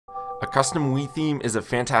A custom Wii theme is a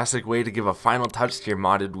fantastic way to give a final touch to your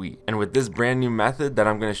modded Wii. And with this brand new method that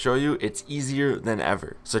I'm going to show you, it's easier than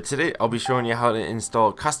ever. So today I'll be showing you how to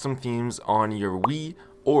install custom themes on your Wii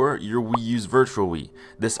or your Wii U's virtual Wii.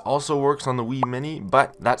 This also works on the Wii Mini,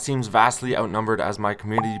 but that seems vastly outnumbered as my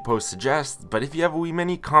community post suggests. But if you have a Wii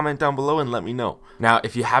Mini, comment down below and let me know. Now,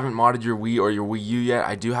 if you haven't modded your Wii or your Wii U yet,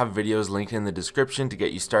 I do have videos linked in the description to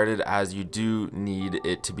get you started, as you do need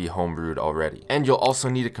it to be homebrewed already. And you'll also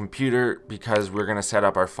need a computer because we're going to set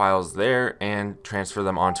up our files there and transfer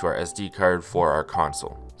them onto our SD card for our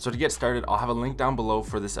console. So to get started, I'll have a link down below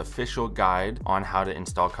for this official guide on how to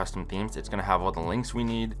install custom themes. It's going to have all the links we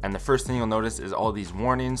need. And the first thing you'll notice is all these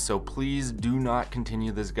warnings. So please do not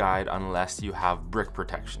continue this guide unless you have brick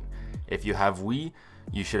protection. If you have Wii,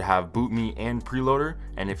 you should have boot me and preloader.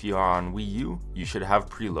 And if you are on Wii U, you should have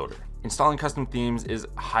preloader. Installing custom themes is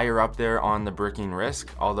higher up there on the bricking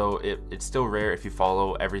risk, although it's still rare if you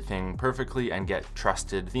follow everything perfectly and get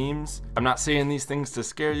trusted themes. I'm not saying these things to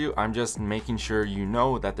scare you, I'm just making sure you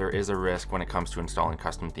know that there is a risk when it comes to installing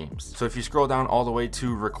custom themes. So if you scroll down all the way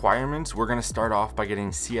to requirements, we're going to start off by getting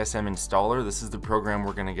CSM Installer. This is the program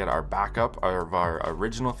we're going to get our backup of our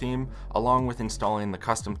original theme, along with installing the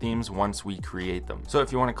custom themes once we create them. So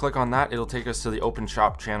if you want to click on that, it'll take us to the Open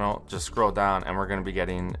Shop channel. Just scroll down and we're going to be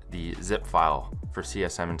getting the zip file for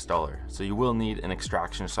CSM Installer. So you will need an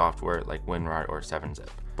extraction software like WinRAR or 7-zip.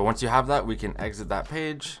 But once you have that, we can exit that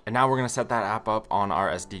page. And now we're going to set that app up on our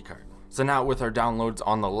SD card. So now with our downloads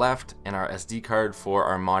on the left and our SD card for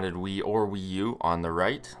our modded Wii or Wii U on the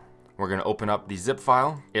right, we're going to open up the zip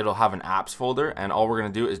file. It'll have an apps folder, and all we're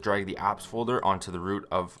going to do is drag the apps folder onto the root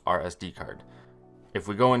of our SD card. If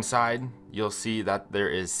we go inside, you'll see that there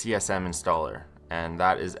is CSM Installer, and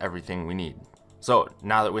that is everything we need. So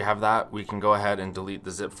now that we have that, we can go ahead and delete the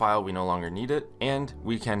zip file. We no longer need it, and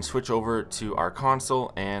we can switch over to our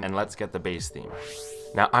console and let's get the base theme.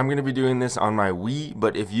 Now I'm going to be doing this on my Wii,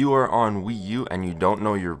 but if you are on Wii U and you don't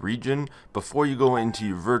know your region, before you go into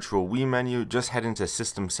your virtual Wii menu, just head into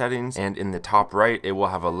System Settings, and in the top right it will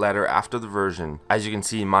have a letter after the version. As you can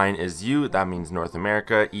see, mine is U, that means North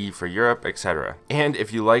America, E for Europe, etc. And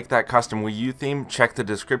if you like that custom Wii U theme, check the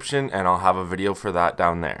description and I'll have a video for that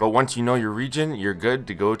down there. But once you know your region, you're good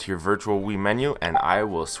to go to your virtual Wii menu, and I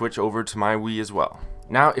will switch over to my Wii as well.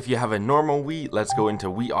 Now, if you have a normal Wii, let's go into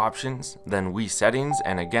Wii options, then Wii settings,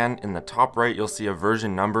 and again, in the top right, you'll see a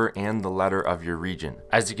version number and the letter of your region.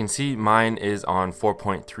 As you can see, mine is on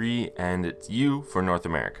 4.3 and it's U for North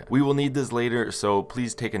America. We will need this later, so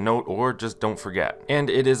please take a note or just don't forget. And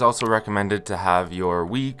it is also recommended to have your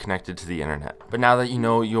Wii connected to the internet. But now that you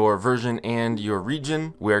know your version and your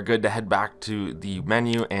region, we are good to head back to the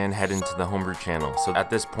menu and head into the homebrew channel. So at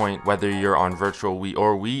this point, whether you're on virtual Wii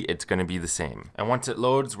or Wii, it's going to be the same. And once it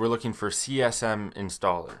loads, we're looking for CSM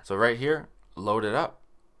Installer. So right here, load it up.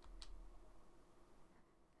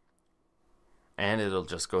 And it'll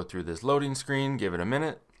just go through this loading screen, give it a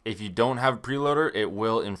minute. If you don't have preloader, it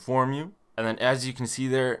will inform you. And then as you can see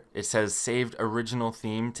there, it says saved original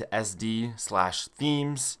theme to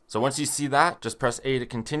SD/themes. So once you see that, just press A to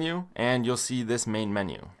continue and you'll see this main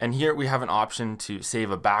menu. And here we have an option to save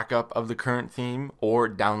a backup of the current theme or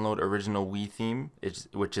download original Wii theme,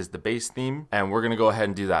 which is the base theme. And we're gonna go ahead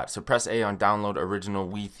and do that. So press A on download original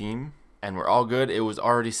Wii theme. And we're all good. It was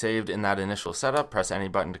already saved in that initial setup. Press any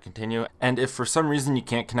button to continue. And if for some reason you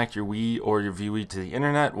can't connect your Wii or your vWii to the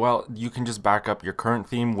internet, well, you can just back up your current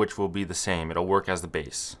theme, which will be the same. It'll work as the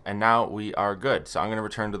base. And now we are good. So I'm going to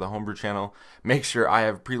return to the homebrew channel. Make sure I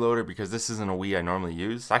have preloader because this isn't a Wii I normally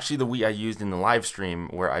use. It's actually the Wii I used in the live stream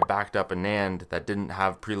where I backed up a NAND that didn't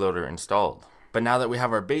have preloader installed. But now that we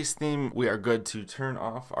have our base theme, we are good to turn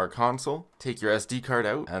off our console, take your SD card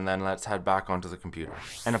out, and then let's head back onto the computer.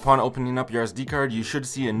 And upon opening up your SD card, you should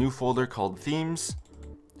see a new folder called Themes,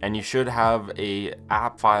 and you should have a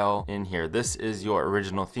app file in here. This is your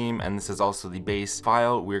original theme, and this is also the base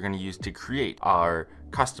file we're going to use to create our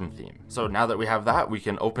custom theme. So now that we have that, we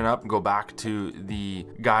can open up and go back to the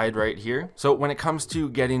guide right here. So when it comes to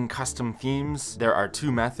getting custom themes, there are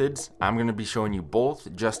two methods. I'm going to be showing you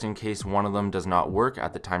both just in case one of them does not work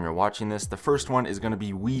at the time you're watching this. The first one is going to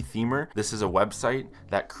be WiiThemer. This is a website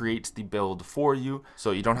that creates the build for you,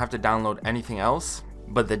 so you don't have to download anything else.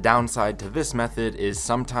 But the downside to this method is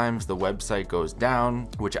sometimes the website goes down,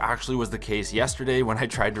 which actually was the case yesterday when I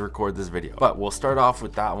tried to record this video. But we'll start off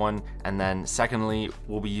with that one, and then secondly,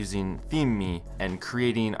 we'll be using ThemeMe and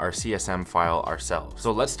creating our CSM file ourselves.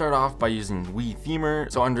 So let's start off by using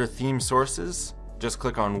WiiThemer. So under theme sources, just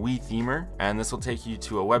click on Wii Themer, and this will take you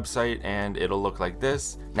to a website and it'll look like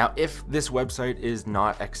this. Now, if this website is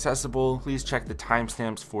not accessible, please check the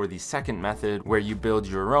timestamps for the second method where you build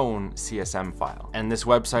your own CSM file. And this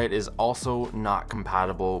website is also not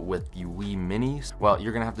compatible with the Wii Mini. Well,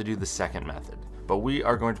 you're gonna have to do the second method. But we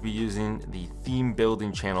are going to be using the theme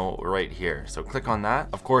building channel right here. So click on that.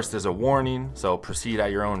 Of course, there's a warning, so proceed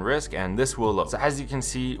at your own risk, and this will load. So as you can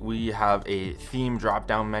see, we have a theme drop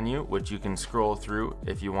down menu, which you can scroll through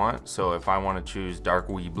if you want. So if I want to choose dark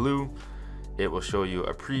Wii blue, it will show you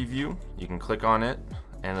a preview. You can click on it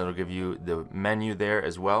and it'll give you the menu there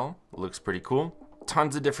as well. It looks pretty cool.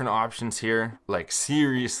 Tons of different options here, like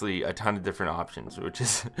seriously a ton of different options, which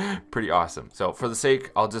is pretty awesome. So for the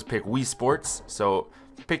sake, I'll just pick Wii Sports. So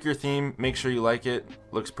pick your theme, make sure you like it,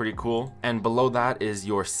 looks pretty cool. And below that is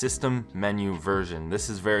your system menu version.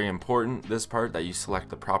 This is very important, this part, that you select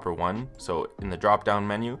the proper one. So in the drop down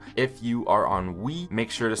menu, if you are on Wii,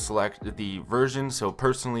 make sure to select the version. So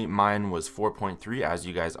personally, mine was 4.3, as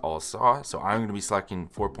you guys all saw. So I'm gonna be selecting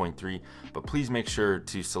 4.3, but please make sure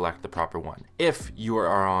to select the proper one. If you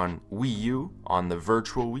are on Wii U, on the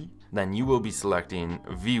virtual Wii, then you will be selecting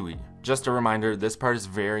vWii. Just a reminder, this part is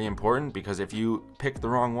very important because if you pick the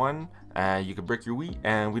wrong one, you could brick your Wii,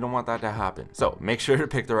 and we don't want that to happen. So make sure to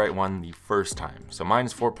pick the right one the first time. So mine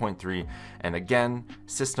is 4.3, and again,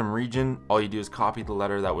 system region, all you do is copy the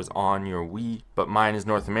letter that was on your Wii, but mine is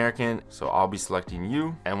North American, so I'll be selecting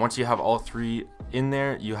U. And once you have all three in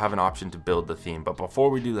there, you have an option to build the theme. But before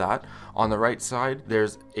we do that, on the right side,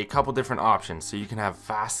 there's a couple different options. So you can have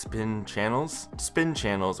fast spin channels,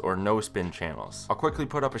 or no spin channels. I'll quickly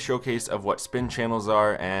put up a showcase of what spin channels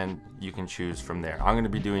are, and you can choose from there. I'm gonna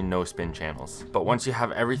be doing no spin channels. But once you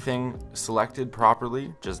have everything selected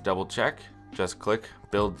properly, just double check, just click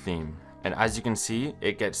build theme. And as you can see,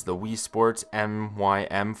 it gets the Wii Sports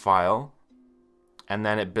MYM file, and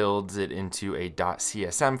then it builds it into a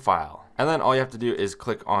 .csm file. And then all you have to do is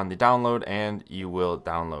click on the download and you will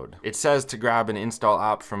download. It says to grab an install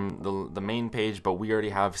app from the main page, but we already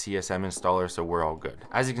have CSM Installer, so we're all good.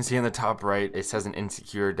 As you can see in the top right, it says an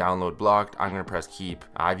insecure download blocked. I'm gonna press keep.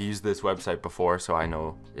 I've used this website before, so I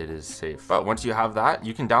know it is safe. But once you have that,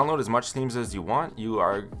 you can download as much themes as you want. You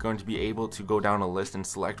are going to be able to go down a list and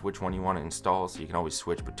select which one you want to install, so you can always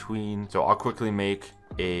switch between. So I'll quickly make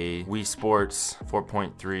a Wii Sports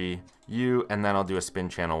 4.3 U, and then I'll do a spin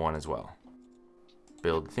channel one as well.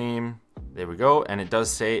 Build theme, there we go. And it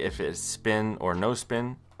does say if it's spin or no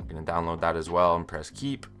spin. I'm gonna download that as well and press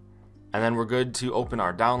keep. And then we're good to open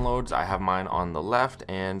our downloads. I have mine on the left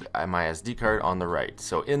and my SD card on the right.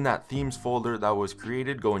 So in that themes folder that was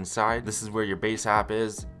created, go inside. This is where your base app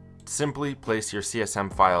is. Simply place your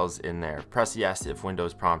CSM files in there. Press yes if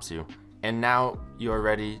Windows prompts you. And now you are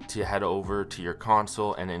ready to head over to your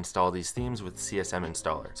console and install these themes with CSM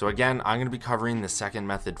Installer. So again, I'm gonna be covering the second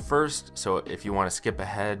method first. So if you wanna skip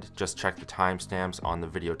ahead, just check the timestamps on the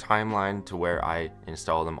video timeline to where I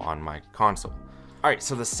install them on my console. All right,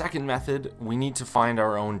 so the second method, we need to find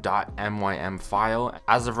our own .mym file.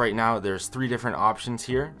 As of right now, there's 3 different options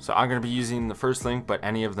here. So I'm gonna be using the first link, but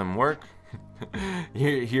any of them work.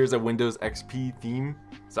 Here's a Windows XP theme.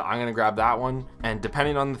 So I'm gonna grab that one. And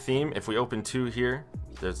depending on the theme, if we open 2 here,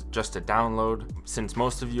 there's just a download. Since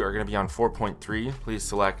most of you are gonna be on 4.3, please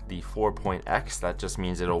select the 4.x. That just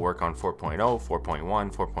means it'll work on 4.0,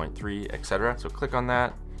 4.1, 4.3, etc. So click on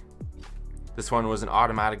that. This one was an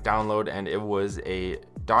automatic download and it was a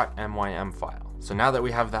 .mym file. So now that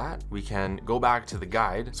we have that, we can go back to the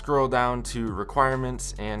guide, scroll down to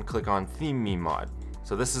requirements and click on Theme Me Mod.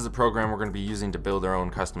 So this is a program we're going to be using to build our own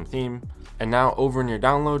custom theme. And now over in your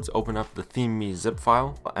downloads, open up the Theme Me zip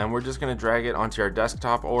file, and we're just going to drag it onto our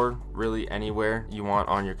desktop or really anywhere you want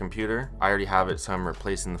on your computer. I already have it, so I'm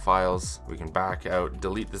replacing the files. We can back out,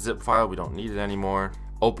 delete the zip file, we don't need it anymore.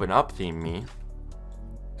 Open up Theme Me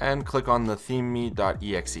and click on the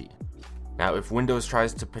thememe.exe. Now, if Windows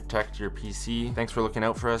tries to protect your PC, thanks for looking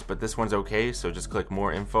out for us, but this one's okay, so just click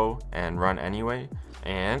more info and run anyway.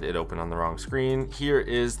 And it opened on the wrong screen. Here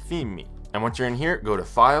is Theme Me. And once you're in here, go to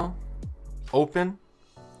File, Open.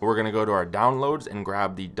 We're gonna go to our downloads and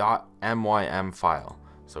grab the .mym file.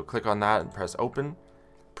 So click on that and press Open,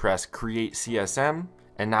 press Create CSM.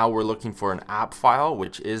 And now we're looking for an app file,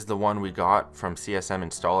 which is the one we got from CSM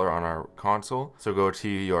Installer on our console. So go to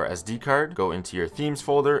your SD card, go into your themes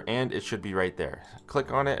folder, and it should be right there.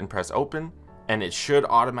 Click on it and press Open. and it should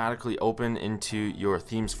automatically open into your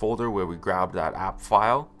themes folder where we grabbed that app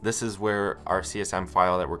file. This is where our CSM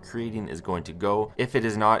file that we're creating is going to go. If it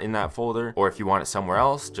is not in that folder, or if you want it somewhere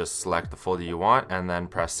else, just select the folder you want and then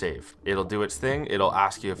press save. It'll do its thing. It'll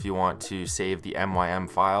ask you if you want to save the MYM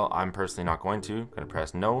file. I'm personally not going to. I'm going to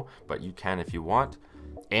press no, but you can if you want.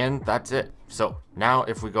 And that's it. So now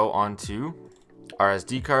if we go on to our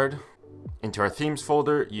SD card, into our themes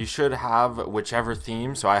folder, you should have whichever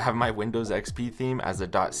theme. So I have my Windows XP theme as a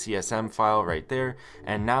 .csm file right there,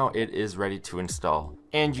 and now it is ready to install.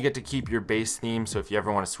 And you get to keep your base theme, so if you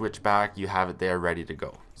ever want to switch back, you have it there ready to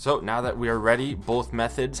go. So now that we are ready, both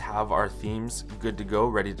methods have our themes good to go,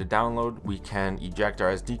 ready to download. We can eject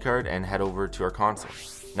our SD card and head over to our console.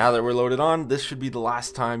 Now that we're loaded on, this should be the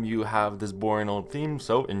last time you have this boring old theme,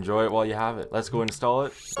 so enjoy it while you have it. Let's go install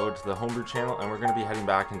it, go to the homebrew channel, and we're going to be heading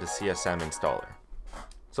back into CSM Installer.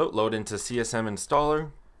 So load into CSM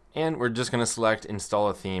Installer, and we're just going to select Install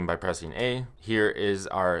a Theme by pressing A. Here is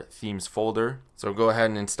our themes folder, so go ahead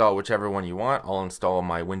and install whichever one you want. I'll install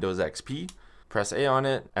my Windows XP. Press A on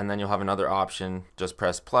it, and then you'll have another option. Just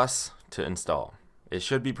press plus to install. It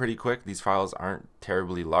should be pretty quick. These files aren't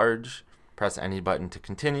terribly large. Press any button to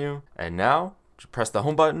continue, and now press the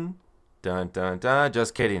home button. Dun dun dun.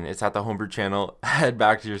 Just kidding, it's at the homebrew channel. Head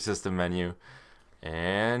back to your system menu,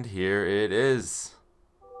 and here it is.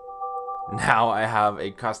 Now I have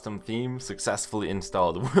a custom theme successfully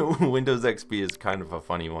installed. Windows XP is kind of a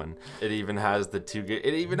funny one. It even has the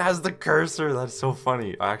it even has the cursor. That's so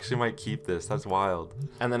funny. I actually might keep this. That's wild.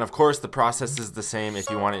 And then of course the process is the same. If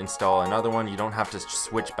you want to install another one, you don't have to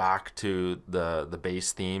switch back to the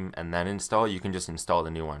base theme and then install. You can just install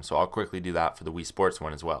the new one. So I'll quickly do that for the Wii Sports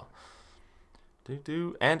one as well.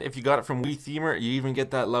 And if you got it from Wii Themer, you even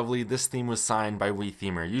get that lovely "this theme was signed by Wii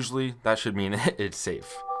Themer." Usually that should mean it's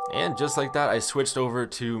safe. And just like that, I switched over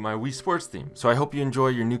to my Wii Sports theme. So I hope you enjoy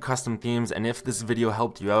your new custom themes, and if this video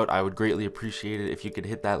helped you out, I would greatly appreciate it if you could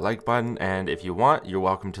hit that like button, and if you want, you're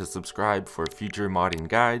welcome to subscribe for future modding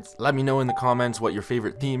guides. Let me know in the comments what your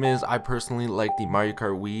favorite theme is. I personally like the Mario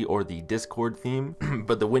Kart Wii or the Discord theme,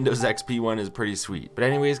 but the Windows XP one is pretty sweet. But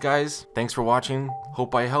anyways guys, thanks for watching,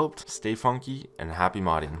 hope I helped, stay funky, and happy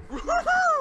modding.